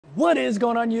What is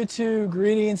going on YouTube?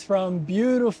 Greetings from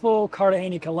beautiful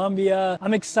Cartagena, Colombia.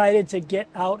 I'm excited to get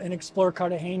out and explore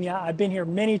Cartagena. I've been here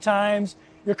many times.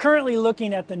 You're currently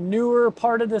looking at the newer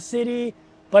part of the city,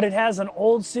 but it has an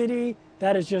old city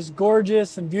that is just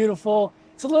gorgeous and beautiful.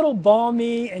 It's a little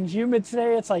balmy and humid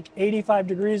today. It's like 85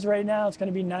 degrees right now. It's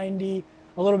going to be 90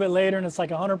 a little bit later, and it's like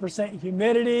 100%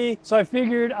 humidity. So I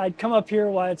figured I'd come up here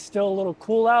while it's still a little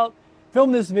cool out,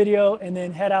 film this video, and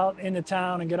then head out into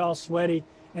town and get all sweaty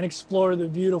and explore the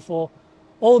beautiful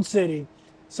old city.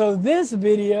 So this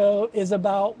video is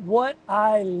about what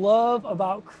I love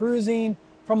about cruising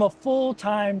from a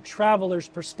full-time traveler's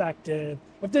perspective.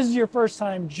 If this is your first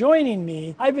time joining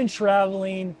me, I've been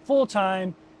traveling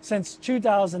full-time since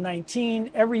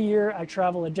 2019. Every year I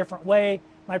travel a different way.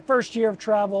 My first year of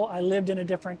travel, I lived in a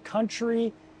different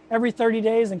country every 30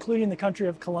 days, including the country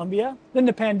of Colombia. Then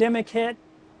the pandemic hit.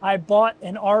 I bought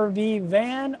an RV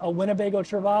van, a Winnebago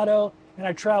Travado, and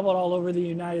I traveled all over the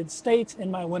United States in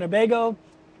my Winnebago.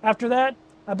 After that,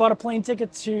 I bought a plane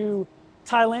ticket to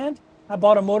Thailand. I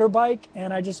bought a motorbike,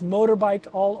 and I just motorbiked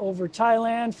all over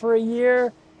Thailand for a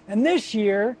year. And this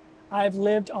year, I've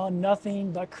lived on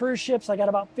nothing but cruise ships. I got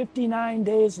about 59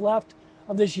 days left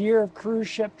of this year of cruise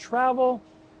ship travel.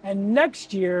 And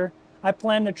next year, I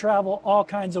plan to travel all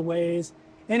kinds of ways,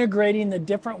 integrating the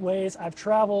different ways I've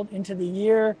traveled into the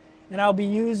year. And I'll be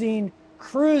using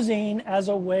cruising as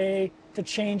a way to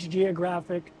change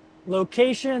geographic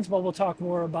locations, but we'll talk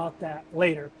more about that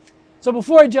later. So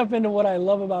before I jump into what I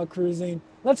love about cruising,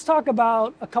 let's talk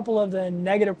about a couple of the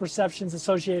negative perceptions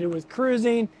associated with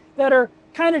cruising that are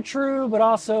kind of true, but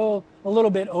also a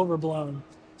little bit overblown.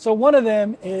 So one of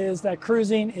them is that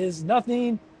cruising is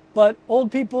nothing but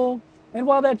old people. And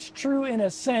while that's true in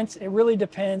a sense, it really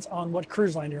depends on what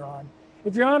cruise line you're on.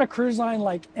 If you're on a cruise line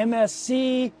like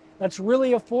MSC, that's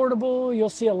really affordable. You'll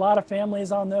see a lot of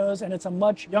families on those, and it's a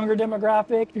much younger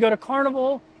demographic. If you go to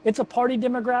Carnival, it's a party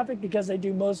demographic because they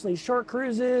do mostly short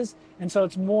cruises, and so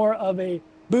it's more of a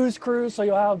booze cruise. So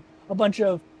you'll have a bunch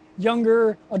of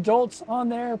younger adults on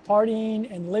there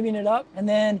partying and living it up. And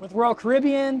then with Royal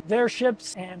Caribbean, their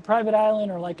ships and private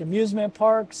island are like amusement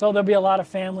parks. So there'll be a lot of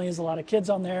families, a lot of kids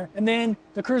on there. And then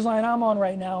the cruise line I'm on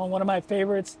right now, and one of my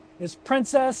favorites is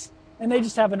Princess, and they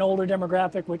just have an older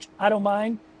demographic, which I don't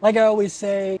mind. Like I always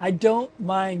say, I don't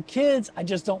mind kids, I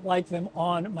just don't like them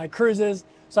on my cruises.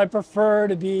 So I prefer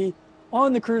to be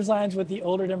on the cruise lines with the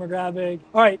older demographic.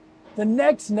 All right, the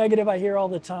next negative I hear all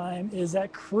the time is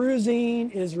that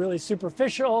cruising is really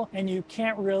superficial and you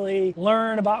can't really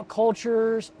learn about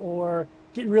cultures or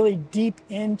get really deep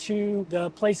into the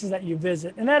places that you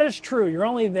visit. And that is true. You're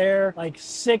only there like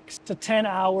 6 to 10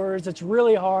 hours. It's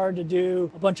really hard to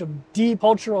do a bunch of deep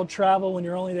cultural travel when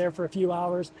you're only there for a few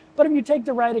hours. But if you take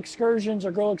the right excursions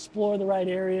or go explore the right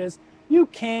areas, you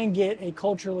can get a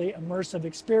culturally immersive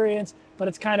experience, but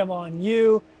it's kind of on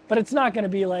you. But it's not going to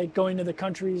be like going to the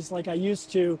countries like I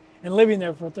used to and living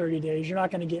there for 30 days. You're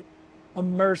not going to get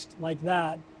immersed like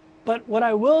that. But what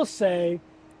I will say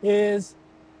is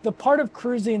the part of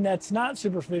cruising that's not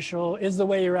superficial is the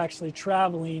way you're actually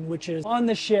traveling, which is on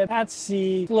the ship, at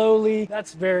sea, slowly.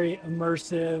 That's very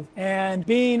immersive. And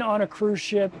being on a cruise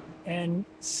ship and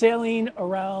sailing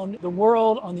around the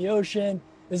world on the ocean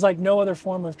is like no other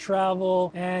form of travel.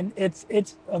 And it's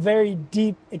a very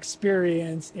deep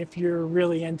experience if you're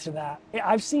really into that.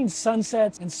 I've seen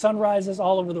sunsets and sunrises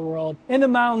all over the world, in the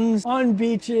mountains, on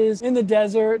beaches, in the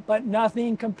desert, but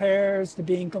nothing compares to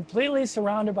being completely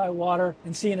surrounded by water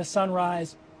and seeing a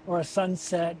sunrise or a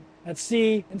sunset at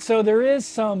sea. And so there is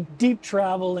some deep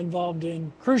travel involved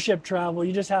in cruise ship travel.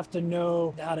 You just have to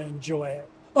know how to enjoy it.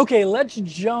 Okay, let's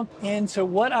jump into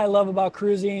what I love about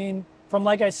cruising from,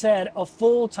 like I said, a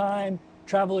full-time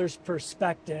traveler's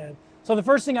perspective. So the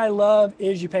first thing I love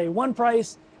is you pay one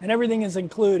price and everything is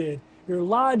included. Your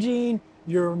lodging,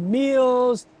 your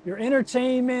meals, your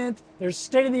entertainment, there's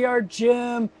state-of-the-art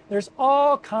gym, there's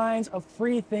all kinds of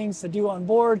free things to do on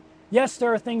board. Yes,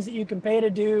 there are things that you can pay to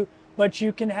do, but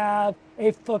you can have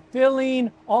a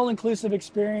fulfilling, all-inclusive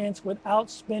experience without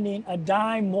spending a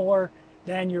dime more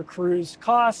than your cruise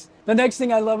costs. The next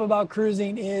thing I love about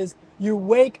cruising is you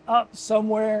wake up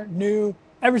somewhere new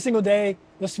every single day.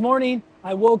 This morning,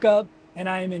 I woke up and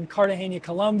I am in Cartagena,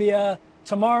 Colombia.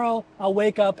 Tomorrow, I'll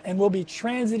wake up and we'll be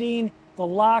transiting the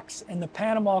locks and the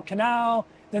Panama Canal.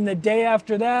 Then the day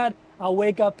after that, I'll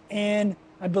wake up in,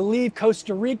 I believe,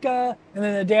 Costa Rica. And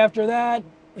then the day after that,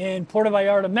 in Puerto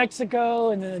Vallarta,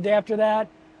 Mexico. And then the day after that,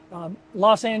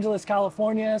 Los Angeles,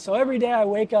 California. So every day I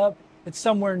wake up, it's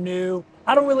somewhere new.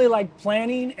 I don't really like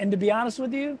planning, and to be honest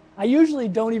with you, I usually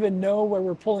don't even know where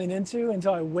we're pulling into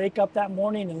until I wake up that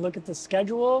morning and look at the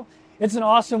schedule. It's an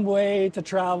awesome way to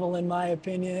travel, in my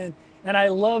opinion. And I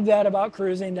love that about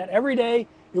cruising, that every day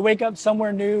you wake up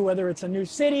somewhere new, whether it's a new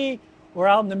city or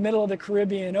out in the middle of the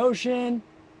Caribbean Ocean,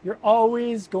 you're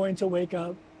always going to wake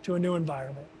up to a new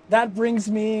environment. That brings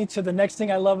me to the next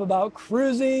thing I love about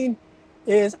cruising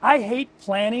is I hate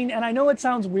planning. And I know it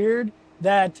sounds weird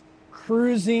that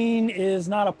cruising is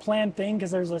not a planned thing because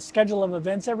there's a schedule of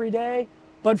events every day.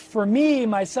 But for me,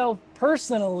 myself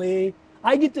personally,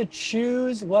 I get to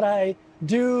choose what I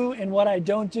do and what I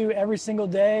don't do every single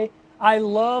day. I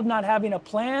love not having a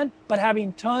plan, but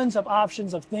having tons of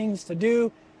options of things to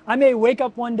do. I may wake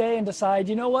up one day and decide,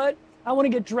 you know what? I want to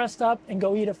get dressed up and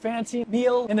go eat a fancy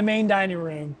meal in the main dining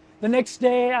room. The next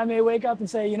day, I may wake up and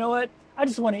say, you know what? I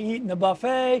just want to eat in the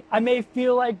buffet. I may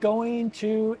feel like going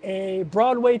to a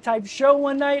Broadway type show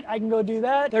one night. I can go do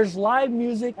that. There's live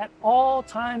music at all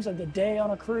times of the day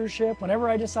on a cruise ship. Whenever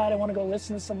I decide I want to go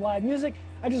listen to some live music,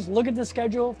 I just look at the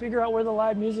schedule, figure out where the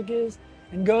live music is,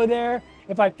 and go there.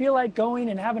 If I feel like going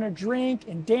and having a drink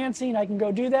and dancing, I can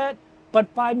go do that. But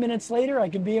 5 minutes later, I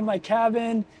can be in my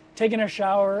cabin, taking a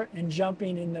shower and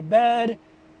jumping in the bed.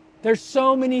 There's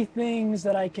so many things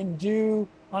that I can do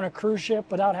on a cruise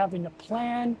ship without having to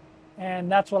plan.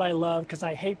 And that's what I love because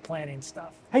I hate planning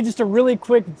stuff. Hey, just a really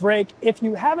quick break. If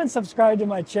you haven't subscribed to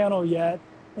my channel yet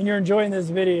and you're enjoying this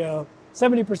video,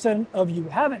 70% of you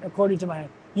haven't according to my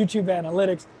YouTube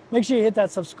analytics. Make sure you hit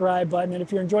that subscribe button. And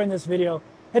if you're enjoying this video,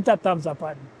 hit that thumbs up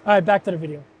button. All right, back to the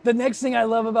video. The next thing I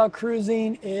love about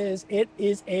cruising is it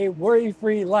is a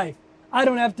worry-free life. I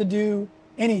don't have to do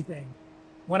anything.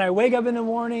 When I wake up in the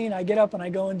morning, I get up and I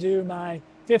go and do my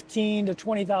 15 to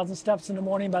 20,000 steps in the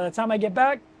morning. By the time I get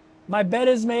back, my bed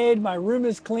is made, my room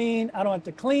is clean. I don't have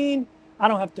to clean. I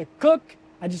don't have to cook.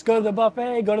 I just go to the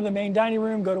buffet, go to the main dining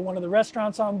room, go to one of the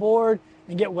restaurants on board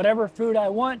and get whatever food I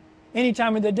want. Any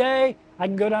time of the day, I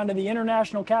can go down to the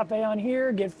International Cafe on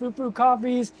here, get fufu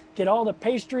coffees, get all the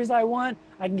pastries I want.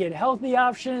 I can get healthy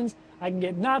options. I can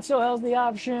get not so healthy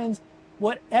options.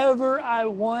 Whatever I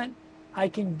want, I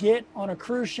can get on a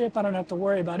cruise ship. I don't have to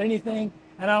worry about anything,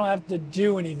 and I don't have to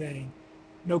do anything.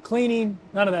 No cleaning,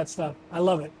 none of that stuff. I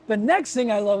love it. The next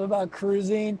thing I love about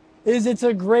cruising is it's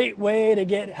a great way to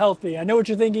get healthy. I know what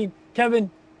you're thinking,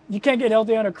 Kevin, you can't get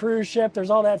healthy on a cruise ship. There's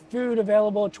all that food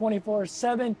available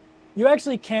 24/7. You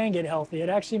actually can get healthy. It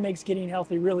actually makes getting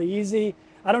healthy really easy.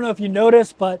 I don't know if you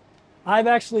noticed, but I've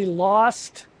actually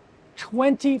lost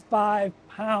 25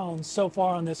 pounds so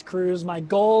far on this cruise. My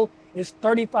goal is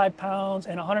 35 pounds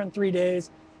in 103 days.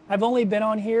 I've only been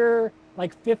on here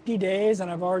like 50 days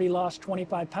and I've already lost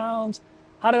 25 pounds.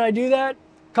 How did I do that?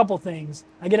 A couple things.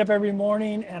 I get up every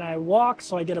morning and I walk,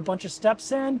 so I get a bunch of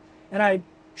steps in, and I've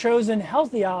chosen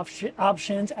healthy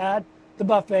options at the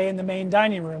buffet in the main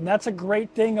dining room. That's a great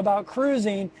thing about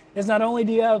cruising, is not only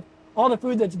do you have all the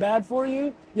food that's bad for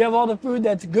you, you have all the food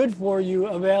that's good for you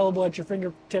available at your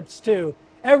fingertips too.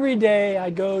 Every day I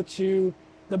go to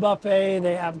the buffet,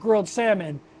 they have grilled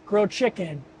salmon, grilled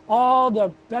chicken, all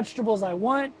the vegetables I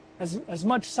want, as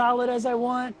much salad as I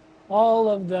want, all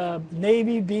of the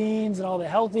navy beans and all the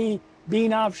healthy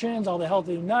bean options, all the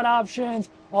healthy nut options,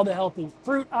 all the healthy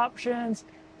fruit options.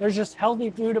 There's just healthy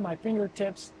food at my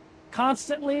fingertips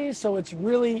constantly, so it's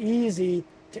really easy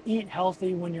to eat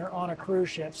healthy when you're on a cruise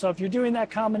ship. So if you're doing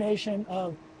that combination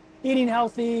of eating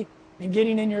healthy and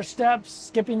getting in your steps,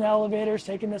 skipping the elevators,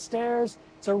 taking the stairs,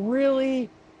 it's a really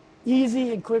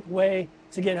easy and quick way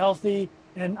to get healthy,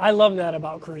 and I love that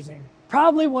about cruising.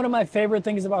 Probably one of my favorite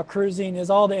things about cruising is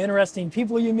all the interesting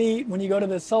people you meet when you go to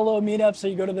the solo meetup. So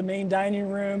you go to the main dining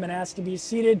room and ask to be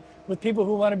seated with people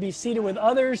who want to be seated with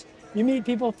others. You meet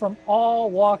people from all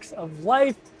walks of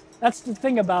life. That's the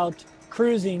thing about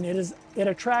cruising. It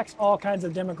attracts all kinds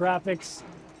of demographics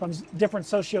from different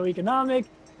socioeconomic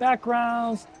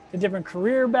backgrounds, to different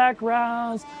career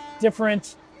backgrounds,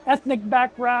 different ethnic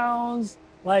backgrounds.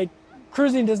 Like,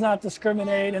 cruising does not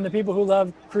discriminate, and the people who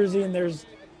love cruising,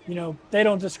 they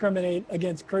don't discriminate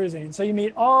against cruising. So you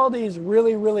meet all these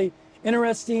really, really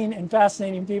interesting and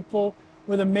fascinating people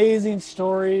with amazing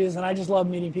stories, and I just love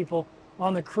meeting people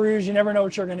on the cruise. You never know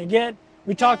what you're going to get.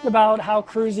 We talked about how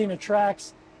cruising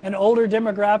attracts an older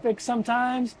demographic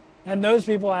sometimes, and those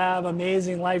people have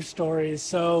amazing life stories.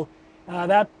 So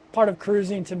that part of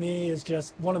cruising to me is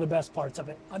just one of the best parts of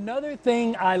it. Another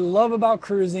thing I love about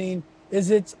cruising is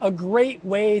it's a great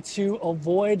way to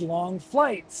avoid long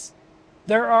flights.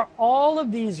 There are all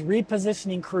of these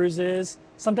repositioning cruises,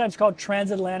 sometimes called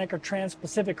transatlantic or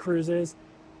trans-Pacific cruises,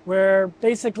 where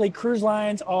basically cruise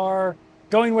lines are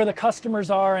going where the customers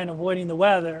are and avoiding the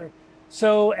weather.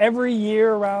 So every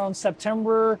year around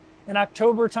September and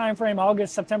October timeframe,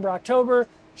 August, September, October,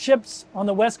 ships on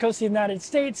the west coast of the United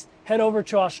States head over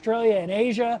to Australia and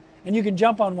Asia, and you can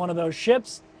jump on one of those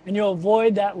ships and you'll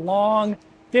avoid that long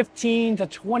 15 to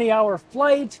 20 hour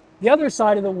flight. The other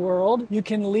side of the world, you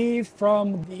can leave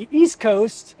from the East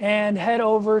Coast and head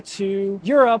over to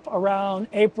Europe around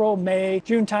April, May,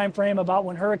 June timeframe, about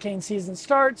when hurricane season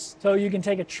starts. So you can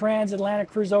take a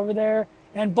transatlantic cruise over there.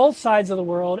 And both sides of the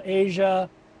world, Asia,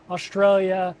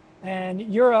 Australia, and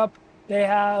Europe, they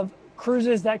have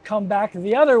cruises that come back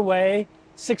the other way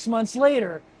 6 months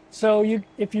later. So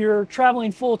if you're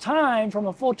traveling full time, from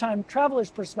a full-time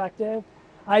traveler's perspective,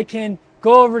 I can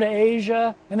go over to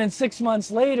Asia, and then 6 months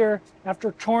later,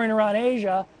 after touring around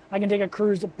Asia, I can take a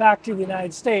cruise back to the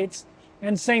United States.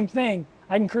 And same thing,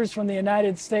 I can cruise from the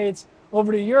United States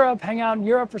over to Europe, hang out in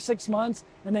Europe for 6 months,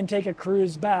 and then take a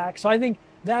cruise back. So I think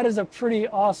that is a pretty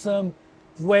awesome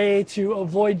way to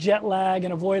avoid jet lag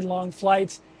and avoid long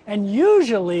flights. And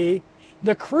usually,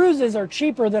 the cruises are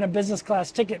cheaper than a business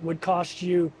class ticket would cost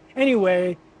you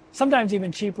anyway, sometimes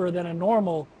even cheaper than a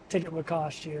normal ticket would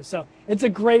cost you. So it's a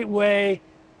great way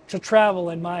to travel,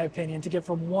 in my opinion, to get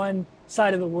from one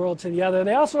side of the world to the other.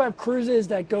 They also have cruises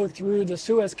that go through the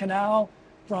Suez Canal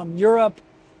from Europe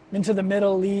into the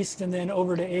Middle East and then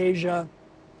over to Asia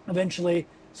eventually.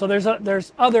 So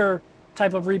there's other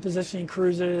type of repositioning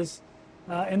cruises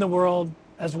in the world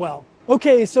as well.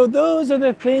 Okay, so those are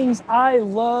the things I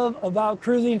love about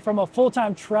cruising from a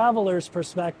full-time traveler's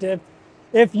perspective.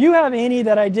 If you have any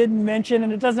that I didn't mention,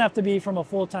 and it doesn't have to be from a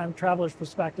full-time traveler's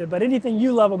perspective, but anything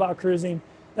you love about cruising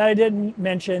that I didn't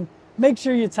mention, make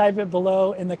sure you type it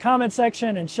below in the comment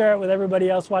section and share it with everybody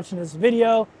else watching this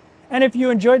video. And if you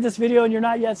enjoyed this video and you're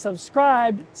not yet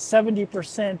subscribed,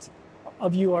 70%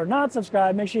 of you are not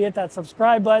subscribed, make sure you hit that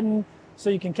subscribe button so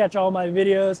you can catch all my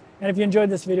videos. And if you enjoyed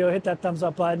this video, hit that thumbs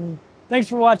up button. Thanks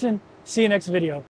for watching. See you next video.